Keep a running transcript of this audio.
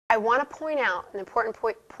I want to point out an important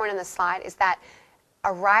point on this slide is that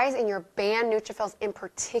a rise in your band neutrophils in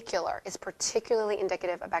particular is particularly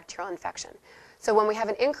indicative of bacterial infection. So when we have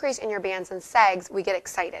an increase in your bands and segs, we get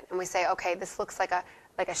excited and we say, okay, this looks like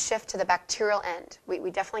a shift to the bacterial end.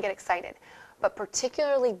 We definitely get excited. But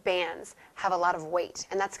particularly bands have a lot of weight,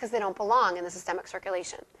 and that's because they don't belong in the systemic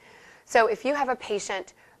circulation. So if you have a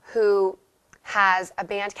patient who has a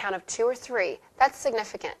band count of 2 or 3, that's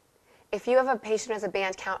significant. If you have a patient who has a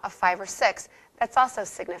band count of 5 or 6, that's also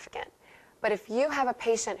significant. But if you have a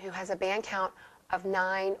patient who has a band count of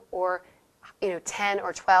 9 or 10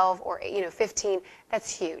 or 12 or 15,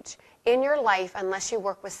 that's huge. In your life, unless you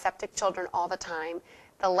work with septic children all the time,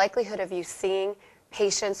 the likelihood of you seeing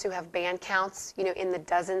patients who have band counts in the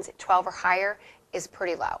dozens, 12 or higher, is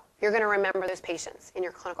pretty low. You're going to remember those patients in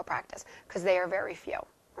your clinical practice because they are very few.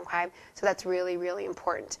 Okay? So that's really, really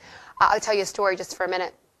important. I'll tell you a story just for a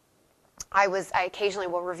minute. I occasionally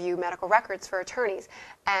will review medical records for attorneys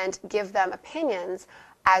and give them opinions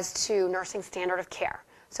as to nursing standard of care.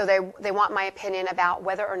 So they want my opinion about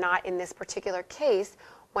whether or not in this particular case,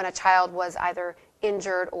 when a child was either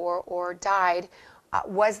injured or died,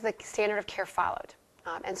 was the standard of care followed.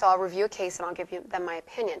 And so I'll review a case and I'll give them my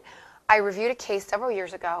opinion. I reviewed a case several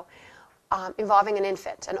years ago involving an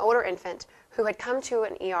infant, an older infant, who had come to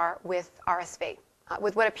an ER with RSV,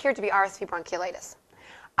 with what appeared to be RSV bronchiolitis.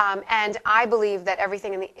 And I believe that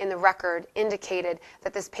everything in the record indicated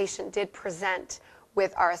that this patient did present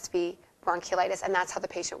with RSV bronchiolitis, and that's how the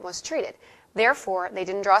patient was treated. Therefore, they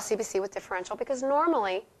didn't draw a CBC with differential because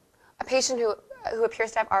normally a patient who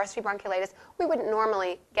appears to have RSV bronchiolitis, we wouldn't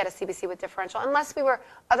normally get a CBC with differential unless we were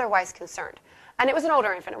otherwise concerned. And it was an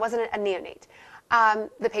older infant. It wasn't a neonate.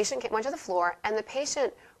 The patient went to the floor, and the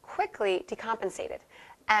patient quickly decompensated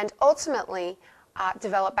and ultimately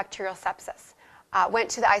developed bacterial sepsis. Went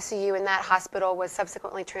to the ICU in that hospital, was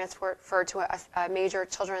subsequently transferred to a major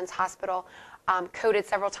children's hospital, coded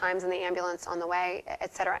several times in the ambulance on the way,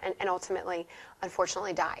 et cetera, and ultimately,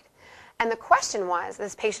 unfortunately, died. And the question was,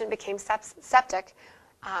 this patient became septic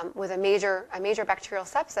with a major bacterial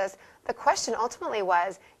sepsis. The question ultimately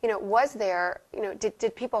was, was there,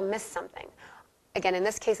 did people miss something? Again, in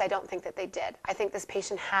this case, I don't think that they did. I think this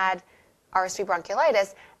patient had RSV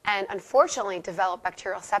bronchiolitis and unfortunately developed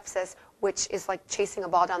bacterial sepsis, which is like chasing a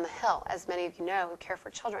ball down the hill, as many of you know who care for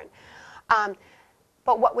children.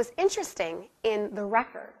 But what was interesting in the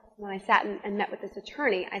record, when I sat and met with this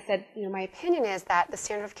attorney, I said, my opinion is that the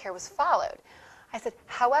standard of care was followed. I said,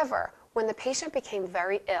 however, when the patient became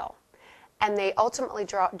very ill and they ultimately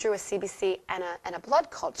drew a CBC and a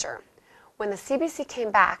blood culture, when the CBC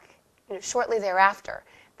came back shortly thereafter,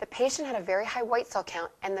 the patient had a very high white cell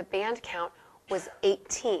count and the band count was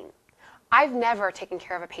 18. I've never taken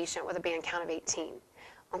care of a patient with a band count of 18,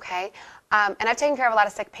 okay? And I've taken care of a lot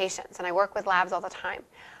of sick patients, and I work with labs all the time.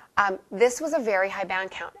 This was a very high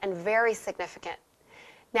band count and very significant.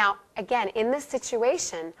 Now, again, in this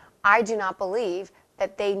situation, I do not believe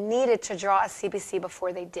that they needed to draw a CBC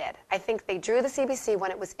before they did. I think they drew the CBC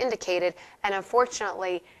when it was indicated, and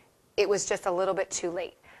unfortunately, it was just a little bit too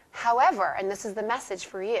late. However, and this is the message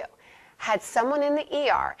for you, had someone in the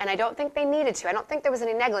ER, and I don't think they needed to, I don't think there was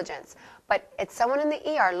any negligence, but if someone in the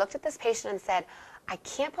ER looked at this patient and said, I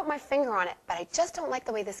can't put my finger on it, but I just don't like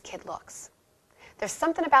the way this kid looks. There's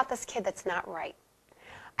something about this kid that's not right.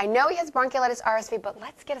 I know he has bronchiolitis RSV, but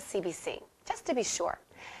let's get a CBC, just to be sure.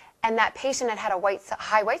 And that patient had had a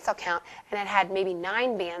high white cell count and had maybe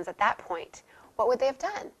 9 bands at that point. What would they have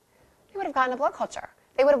done? They would have gotten a blood culture.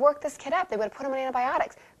 They would have worked this kid up. They would have put him on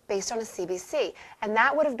antibiotics based on a CBC. And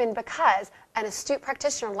that would have been because an astute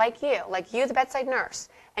practitioner like you, the bedside nurse,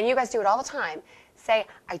 and you guys do it all the time, say,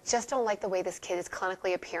 I just don't like the way this kid is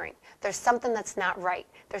clinically appearing. There's something that's not right.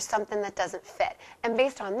 There's something that doesn't fit. And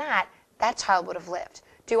based on that, that child would have lived.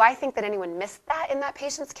 Do I think that anyone missed that in that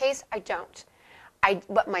patient's case? I don't.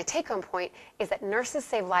 But my take-home point is that nurses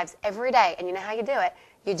save lives every day, and you know how you do it?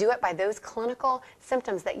 You do it by those clinical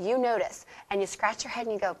symptoms that you notice, and you scratch your head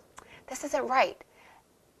and you go, this isn't right.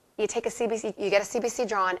 You take a CBC, you get a CBC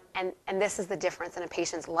drawn, and this is the difference in a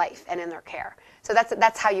patient's life and in their care. So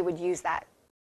that's how you would use that